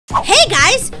Hey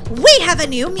guys, we have a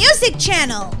new music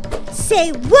channel.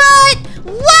 Say what?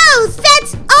 Whoa,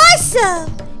 that's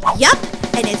awesome! Yup,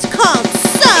 and it's called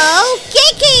So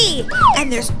Geeky! And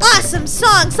there's awesome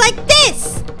songs like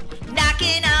this.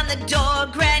 Knocking on the door,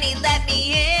 Granny, let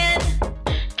me in.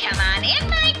 Come on in,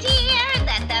 my dear,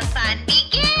 let the fun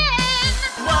begin.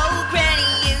 Whoa,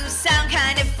 Granny, you sound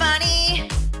kind of funny.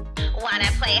 Wanna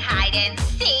play hide and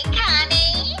seek,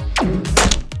 honey?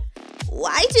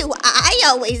 Why do I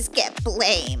always get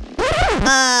blamed?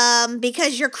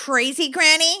 Because you're crazy,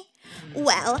 Granny?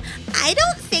 Well, I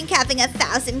don't think having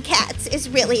 1,000 cats is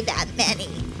really that many.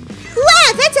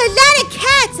 Wow, that's a lot of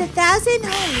cats! 1,000,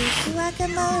 holy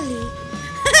guacamole.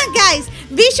 Guys,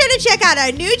 be sure to check out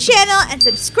our new channel and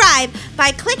subscribe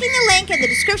by clicking the link in the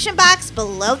description box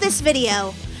below this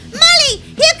video. Molly,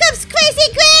 here comes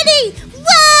Crazy Granny!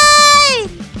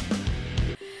 Run!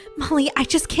 Molly, I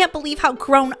just can't believe how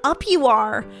grown up you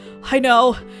are. I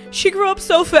know. She grew up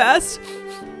so fast.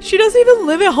 She doesn't even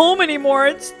live at home anymore.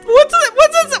 What's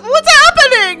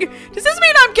happening? Does this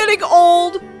mean I'm getting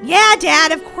old? Yeah,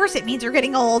 Dad, of course it means you're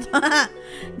getting old.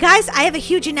 Guys, I have a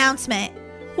huge announcement.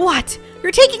 What?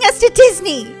 You're taking us to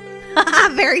Disney.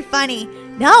 Very funny.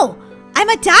 No, I'm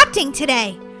adopting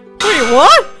today. Wait,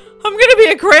 what? I'm gonna be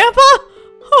a grandpa?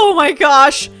 Oh my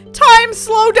gosh. Time,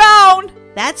 slow down.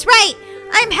 That's right.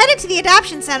 I'm headed to the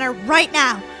adoption center right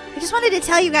now. I just wanted to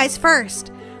tell you guys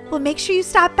first. Well, make sure you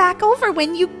stop back over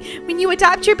when you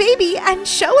adopt your baby and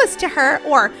show us to her,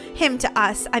 or him to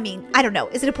us. I mean, I don't know.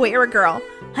 Is it a boy or a girl?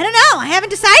 I don't know. I haven't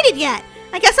decided yet.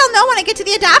 I guess I'll know when I get to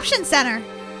the adoption center.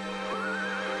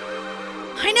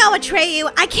 I know, Atreyu.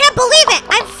 I can't believe it.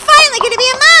 I'm finally going to be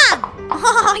a mom.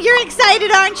 Oh, you're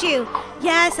excited, aren't you?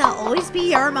 Yes, I'll always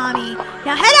be your mommy.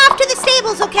 Now head off to the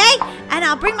stables, okay? And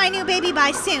I'll bring my new baby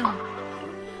by soon.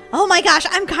 Oh my gosh,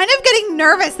 I'm kind of getting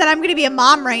nervous that I'm going to be a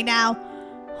mom right now.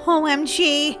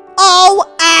 OMG.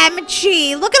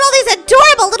 OMG. Look at all these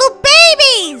adorable little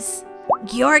babies.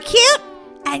 You're cute,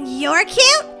 and you're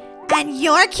cute, and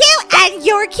you're cute, and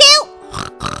you're cute.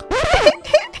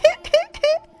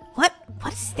 What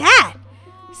is that?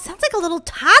 Sounds like a little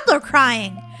toddler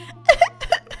crying.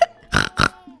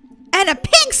 And a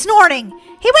pig snorting.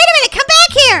 Hey, wait a minute, come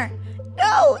back here.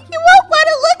 No, you won't want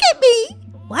to look at me.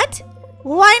 What?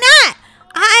 Why not?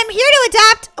 I'm here to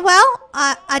adopt, well,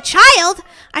 a child.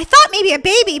 I thought maybe a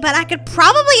baby, but I could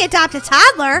probably adopt a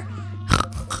toddler.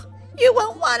 You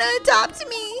won't want to adopt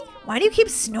me. Why do you keep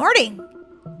snorting?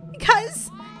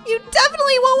 Because you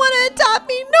definitely won't want to adopt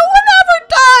me. No one ever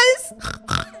does.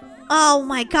 Oh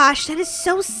my gosh, that is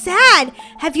so sad.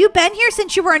 Have you been here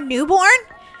since you were a newborn?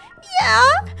 Yeah.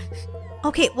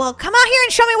 Okay, well, come out here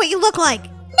and show me what you look like.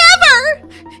 Never!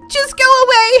 Just go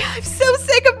away. I'm so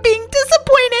sick of being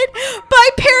disappointed by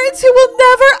parents who will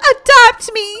never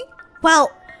adopt me. Well,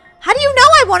 how do you know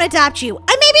I won't adopt you?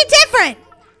 I may be different.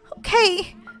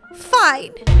 Okay,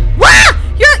 fine. Wah!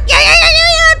 You're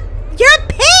a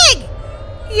pig!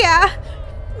 Yeah,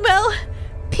 well,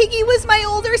 Piggy was my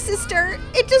older sister.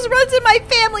 It just runs in my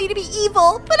family to be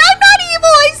evil, but I'm not evil,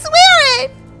 I swear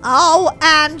it.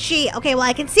 OMG. Okay, well,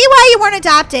 I can see why you weren't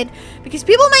adopted, because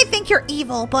people might think you're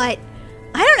evil, but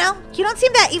I don't know. You don't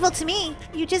seem that evil to me.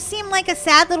 You just seem like a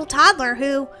sad little toddler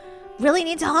who really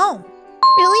needs a home.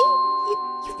 Really?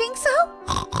 You think so?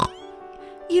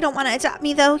 You don't want to adopt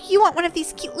me, though. You want one of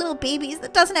these cute little babies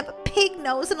that doesn't have a pig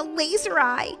nose and a laser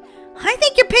eye. I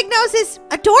think your pig nose is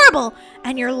adorable,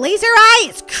 and your laser eye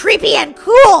is creepy and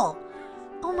cool.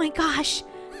 Oh my gosh.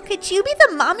 Could you be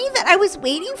the mommy that I was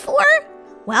waiting for?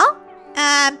 Well,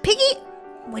 Piggy,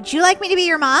 would you like me to be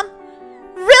your mom?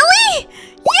 Really?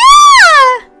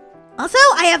 Yeah! Also,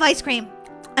 I have ice cream,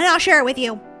 and I'll share it with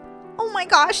you. Oh my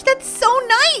gosh, that's so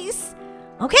nice.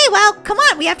 Okay, well, come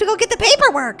on, we have to go get the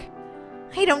paperwork.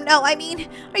 I don't know, I mean,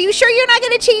 are you sure you're not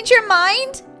going to change your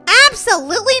mind?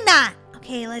 Absolutely not.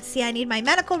 Okay, let's see, I need my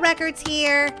medical records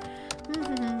here.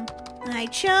 I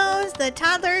chose the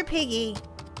toddler Piggy.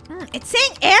 It's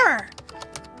saying error.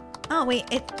 Oh, wait,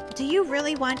 do you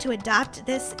really want to adopt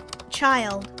this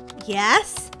child?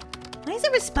 Yes? Why is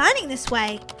it responding this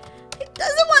way? It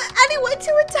doesn't want anyone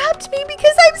to adopt me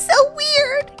because I'm so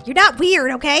weird. You're not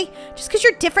weird, okay? Just because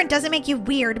you're different doesn't make you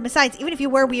weird. And besides, even if you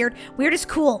were weird, weird is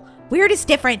cool. Weird is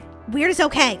different. Weird is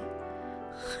okay.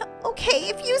 Okay,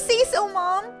 if you say so,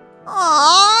 Mom.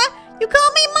 Aw, you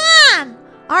call me Mom.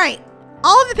 All right,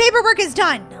 all of the paperwork is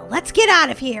done. Now let's get out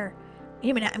of here. Wait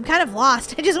a minute, I'm kind of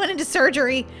lost. I just went into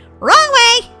surgery. Wrong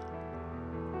way.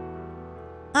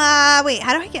 Wait,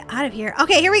 how do I get out of here?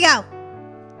 Okay, here we go.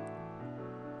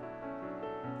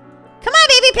 Come on,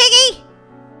 baby Piggy.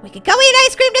 We could go eat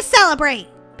ice cream to celebrate.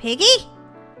 Piggy?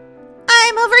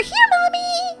 I'm over here,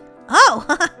 Mommy. Oh.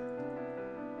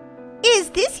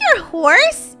 Is this your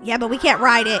horse? Yeah, but we can't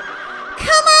ride it.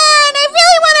 Come on, I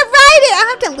really want to ride it. I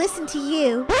have to listen to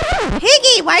you.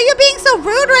 Piggy, why are you being so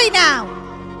rude right now?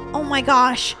 Oh my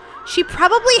gosh. She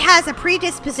probably has a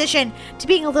predisposition to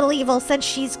being a little evil since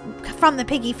she's from the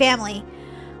Piggy family.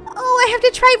 Oh, I have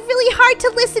to try really hard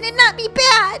to listen and not be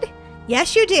bad.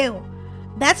 Yes, you do.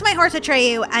 That's my horse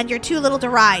Atreyu, and you're too little to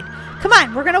ride. Come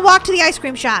on, we're going to walk to the ice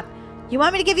cream shop. You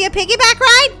want me to give you a piggyback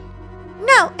ride?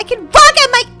 No, I can walk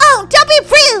on my own. Don't be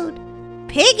rude.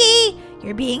 Piggy,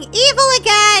 you're being evil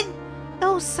again.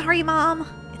 Oh, sorry, Mom.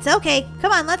 It's okay.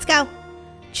 Come on, let's go.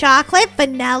 Chocolate,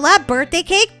 vanilla, birthday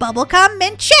cake, bubblegum,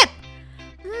 mint chip.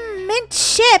 Mint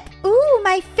chip. Ooh,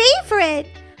 my favorite.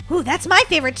 Ooh, that's my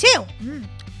favorite too.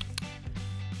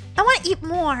 I want to eat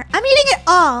more. I'm eating it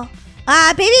all.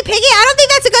 Baby Piggy, I don't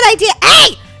think that's a good idea.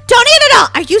 Hey, don't eat it all.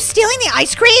 Are you stealing the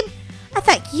ice cream? I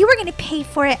thought you were going to pay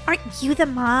for it. Aren't you the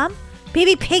mom?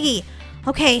 Baby Piggy.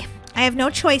 Okay, I have no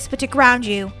choice but to ground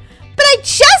you. But I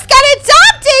just got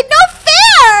adopted. No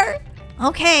fair.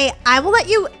 Okay, I will let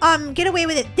you get away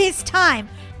with it this time.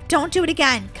 Don't do it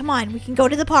again. Come on, we can go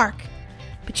to the park.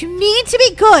 But you need to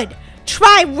be good.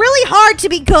 Try really hard to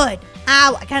be good.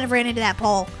 Ow, I kind of ran into that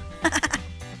pole.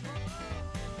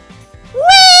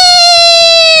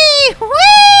 Whee!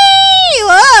 Whee!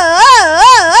 Whoa, whoa,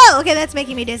 whoa. Okay, that's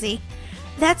making me dizzy.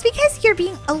 That's because you're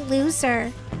being a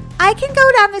loser. I can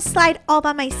go down this slide all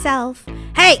by myself.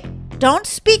 Hey, don't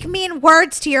speak mean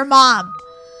words to your mom.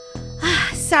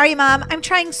 Sorry, Mom. I'm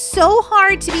trying so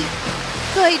hard to be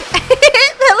good.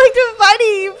 That looked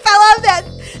funny. You fell off that.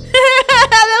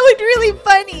 That looked really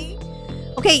funny.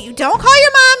 Okay, you don't call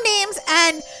your mom names,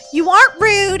 and you aren't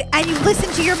rude, and you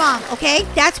listen to your mom, okay?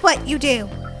 That's what you do.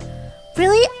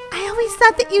 Really? I always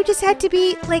thought that you just had to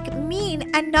be, like,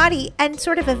 mean and naughty and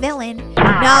sort of a villain.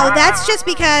 No, that's just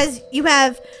because you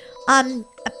have a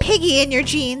Piggy in your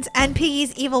genes, and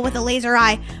Piggy's evil with a laser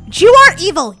eye. But you aren't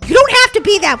evil. You don't have to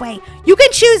be that way. You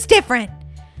can choose different.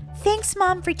 Thanks,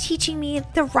 Mom, for teaching me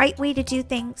the right way to do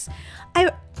things.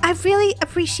 I really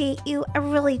appreciate you. I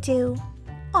really do.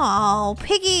 Oh,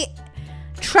 Piggy,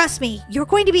 trust me, you're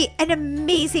going to be an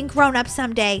amazing grown-up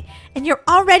someday, and you're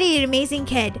already an amazing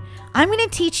kid. I'm going to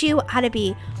teach you how to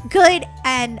be good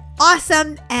and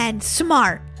awesome and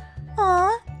smart.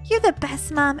 Aw, you're the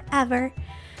best mom ever.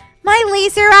 My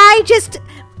laser eye just,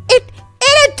 it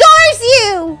adores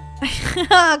you.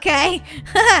 Okay.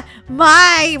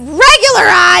 My regular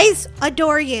eyes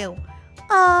adore you.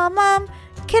 Aw, Mom,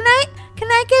 can I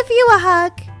give you a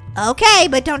hug? Okay,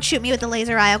 but don't shoot me with the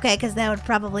laser eye, okay? Because that would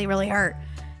probably really hurt.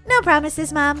 No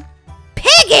promises, Mom.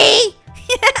 Piggy!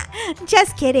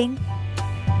 Just kidding.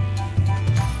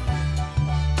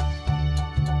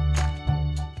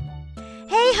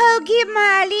 Hey, Hoagie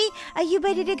Molly. Are you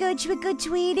ready to go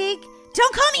trick-or-treating?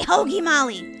 Don't call me Hoagie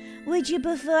Molly. Would you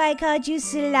prefer I called you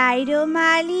Slido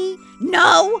Molly?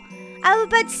 No! How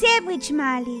about Sandwich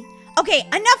Molly? Okay,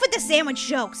 enough with the sandwich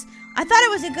jokes. I thought it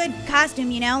was a good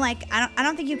costume, you know? Like, I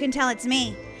don't think you can tell it's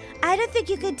me. I don't think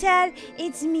you can tell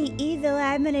it's me either.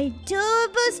 I'm an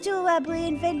adorable strawberry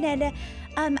and vanilla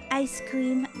ice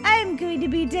cream. I'm going to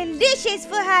be delicious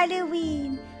for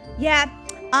Halloween. Yeah,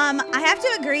 I have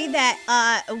to agree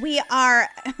that we are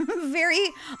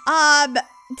very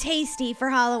tasty for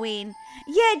Halloween.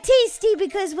 Yeah, tasty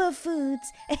because we're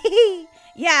foods.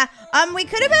 Yeah, we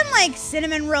could have been like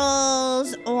cinnamon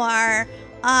rolls or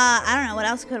I don't know, what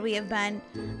else could we have been?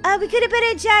 We could have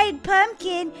been a giant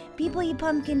pumpkin. People eat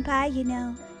pumpkin pie, you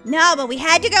know. No, but we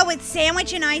had to go with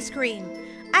sandwich and ice cream.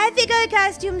 I think our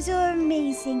costumes are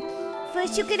amazing.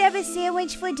 First you could have a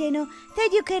sandwich for dinner,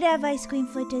 then you could have ice cream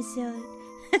for dessert.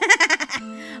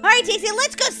 Alright, Daisy,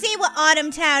 let's go see what Autumn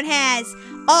Town has.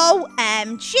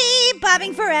 OMG,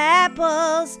 bobbing for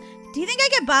apples. Do you think I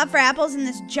could bob for apples in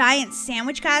this giant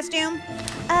sandwich costume?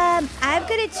 I'm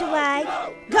gonna try.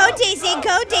 Go, Daisy,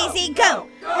 go.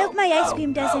 I hope my ice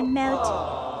cream doesn't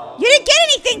melt. You didn't get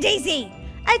anything, Daisy.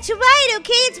 I tried,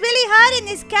 okay? It's really hot in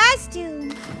this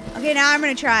costume. Okay, now I'm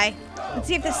gonna try. Let's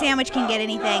see if the sandwich can get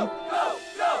anything.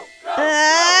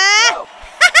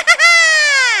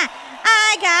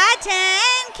 I got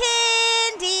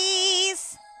 10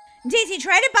 candies. Daisy,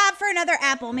 try to bob for another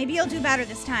apple. Maybe you'll do better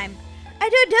this time. I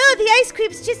don't know. The ice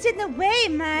cream's just in the way,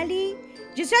 Molly.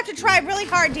 Just have to try really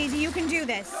hard, Daisy. You can do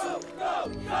this.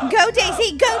 Go,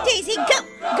 Daisy. Go, Daisy. Go.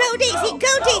 Go, Daisy.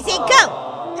 Go, Daisy.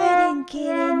 Go. I didn't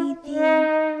get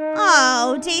anything.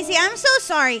 Oh, Daisy, I'm so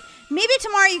sorry. Maybe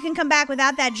tomorrow you can come back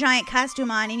without that giant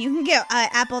costume on and you can get an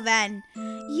apple then.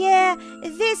 Yeah,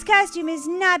 this costume is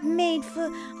not made for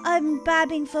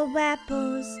bobbing for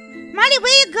apples. Molly,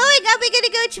 where you going? Are we gonna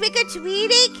go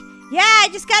trick-or-treating? Yeah, I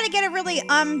just gotta get a really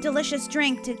delicious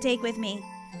drink to take with me.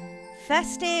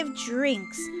 Festive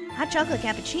drinks. Hot chocolate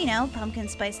cappuccino, pumpkin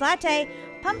spice latte,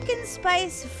 pumpkin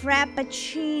spice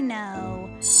frappuccino.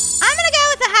 I'm gonna go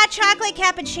with the hot chocolate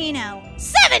cappuccino.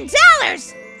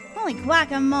 $7! Holy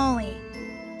guacamole.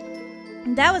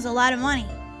 That was a lot of money.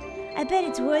 I bet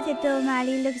it's worth it though,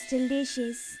 Molly. Looks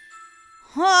delicious.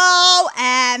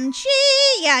 OMG!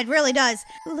 Yeah, it really does.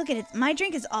 Ooh, look at it. My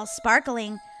drink is all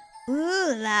sparkling.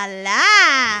 Ooh la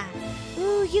la.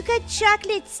 Ooh, you got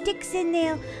chocolate sticks in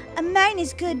there. Mine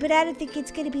is good, but I don't think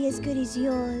it's gonna be as good as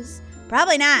yours.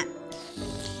 Probably not.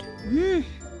 Too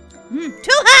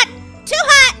hot! Too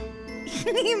hot!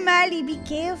 Molly, be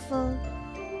careful.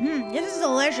 This is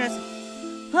delicious.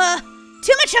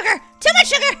 Too much sugar! Too much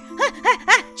sugar!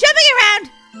 Jumping around!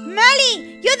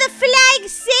 Molly, you're the flying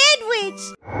sandwich!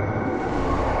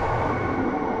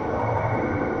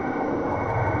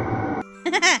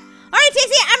 Alright,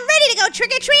 Daisy, I'm ready to go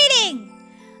trick-or-treating!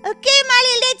 Okay,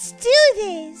 Molly, let's do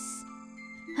this.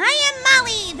 I am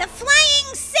Molly, the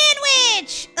flying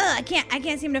sandwich! I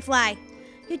can't seem to fly.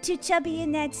 You're too chubby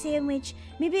in that sandwich.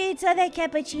 Maybe it's all that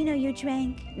cappuccino you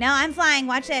drank. No, I'm flying.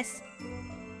 Watch this.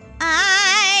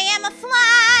 I am a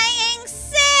flying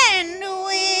sandwich.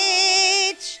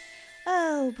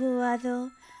 Oh,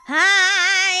 brother.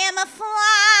 I am a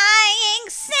flying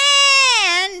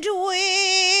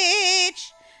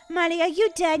sandwich. Molly, are you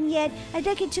done yet? I'd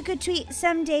like a trick-or-treat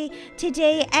someday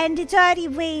today, and it's already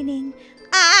raining.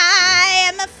 I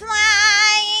am a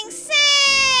flying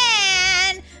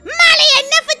sand. Molly,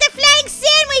 enough with the flying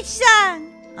sandwich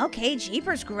song. Okay,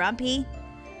 jeepers, Grumpy.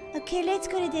 Okay, let's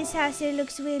go to this house. It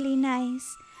looks really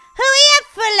nice. Hurry up,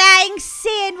 flying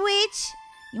sandwich.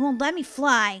 You won't let me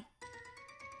fly.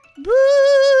 Boo!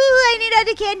 I need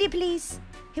other candy, please.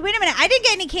 Hey, wait a minute. I didn't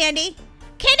get any candy.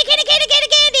 Candy!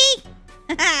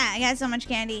 I got so much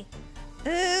candy.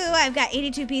 Ooh, I've got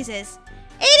 82 pieces.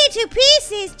 82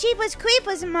 pieces? Jeepers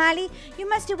creepers, Molly. You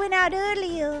must have went out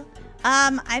earlier.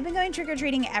 I've been going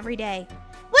trick-or-treating every day.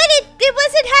 What? It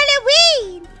wasn't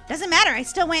Halloween! Doesn't matter. I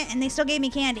still went and they still gave me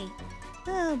candy.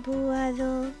 Oh,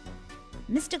 brother.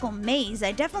 Mystical maze.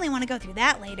 I definitely want to go through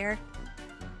that later.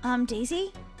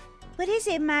 Daisy? What is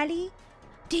it, Molly?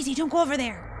 Daisy, don't go over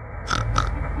there.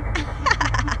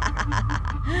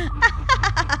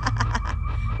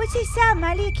 What's this sound,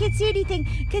 Molly? I can't see anything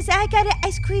because I got an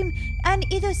ice cream on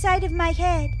either side of my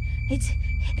head. It's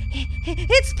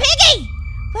Piggy!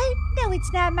 What? No,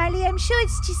 it's not, Molly. I'm sure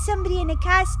it's just somebody in a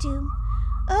costume.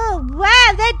 Oh,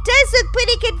 wow, that does look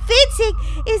pretty convincing.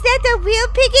 Is that the real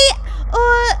Piggy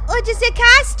or just a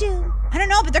costume? I don't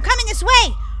know, but they're coming this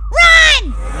way.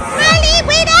 Run! Molly,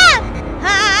 wait up!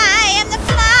 I am the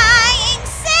flying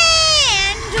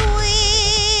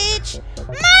sandwich.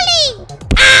 Molly!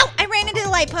 Ow! I ran into the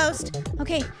light post.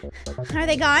 Okay, are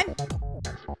they gone?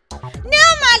 No,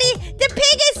 Molly! The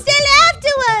pig is still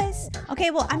after us! Okay,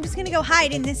 well, I'm just gonna go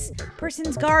hide in this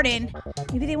person's garden.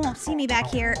 Maybe they won't see me back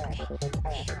here. Okay.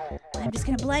 I'm just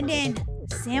gonna blend in.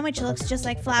 Sandwich looks just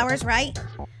like flowers, right?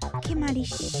 Okay, Molly,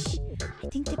 shh. I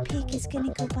think the pig is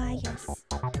gonna go by us.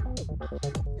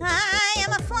 I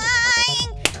am a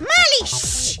flying... Molly,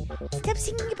 shh! Stop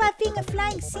singing about being a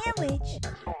flying sandwich.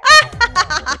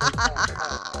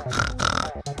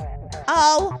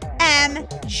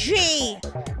 OMG!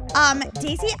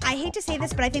 Daisy, I hate to say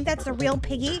this, but I think that's the real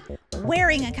Piggy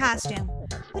wearing a costume.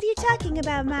 What are you talking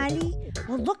about, Molly?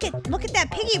 Well, look at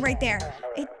that Piggy right there.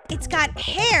 It's got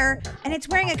hair and it's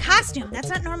wearing a costume. That's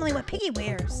not normally what Piggy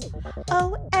wears.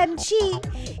 OMG.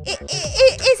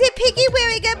 Is it Piggy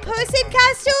wearing a person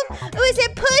costume? Or is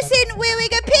it person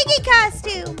wearing a Piggy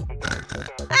costume?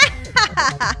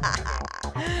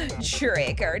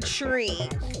 Trick or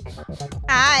treat.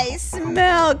 I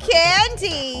smell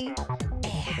candy.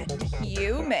 And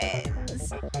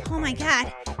humans. Oh my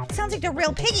god. It sounds like the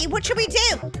real Piggy. What should we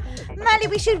do? Molly,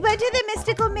 we should run to the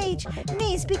mystical maze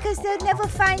because they'll never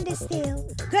find us there.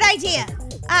 Good idea.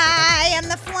 I am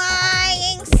the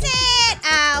flying sand.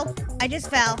 Ow. I just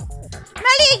fell.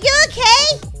 Molly, are you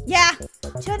okay? Yeah.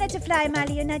 Try not to fly,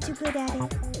 Molly. You're not too good at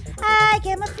it. I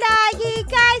am a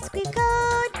flying ice cream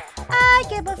cone. I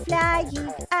am a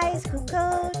flying ice cream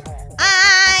cone.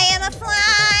 I am a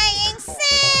flying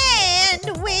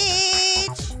sandwich.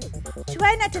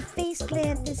 Try not to face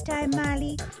plant this time,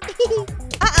 Molly.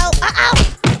 Uh-oh.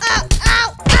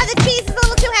 The cheese is a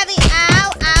little too heavy.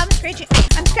 Ow.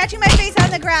 I'm scratching my face on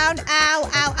the ground.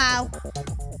 Ow.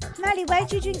 Molly,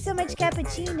 why'd you drink so much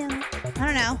cappuccino? I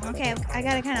don't know. Okay, I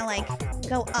gotta kind of like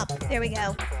go up. There we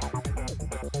go.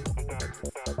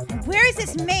 And where is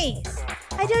this maze?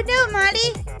 I don't know,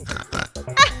 Molly.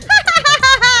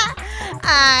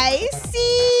 I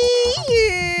see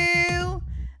you.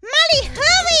 Molly,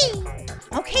 hurry!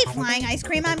 Okay, flying ice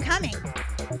cream, I'm coming.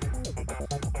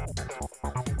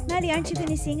 Molly, aren't you going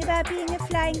to sing about being a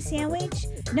flying sandwich?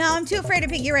 No, I'm too afraid of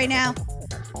Piggy right now.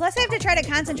 Plus, I have to try to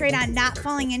concentrate on not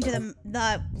falling into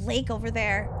the lake over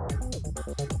there.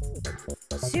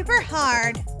 Super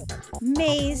hard.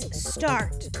 Maze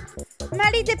start.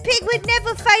 Molly, the pig would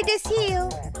never find us here.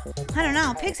 I don't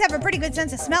know. Pigs have a pretty good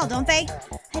sense of smell, don't they?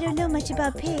 I don't know much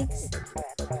about pigs.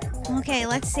 Okay,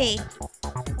 let's see.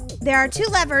 There are 2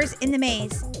 levers in the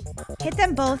maze. Hit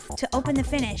them both to open the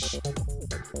finish.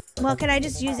 Well, can I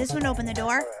just use this one to open the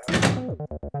door?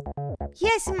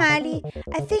 Yes, Molly.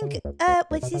 I think,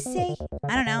 what's this say?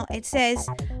 I don't know. It says,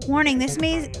 warning, this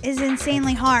maze is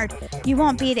insanely hard. You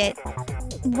won't beat it.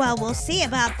 Well, we'll see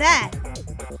about that.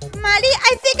 Molly,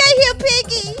 I think I hear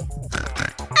Piggy.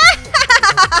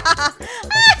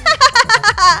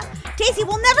 Daisy,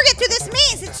 we'll never get through this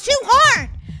maze. It's too hard.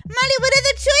 Molly, what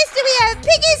other choice do we have?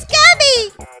 Piggy's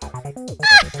coming.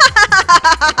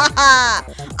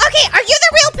 Okay, are you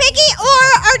the real Piggy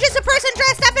or just a person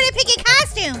dressed up in a Piggy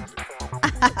costume?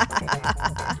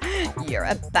 You're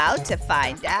about to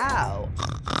find out.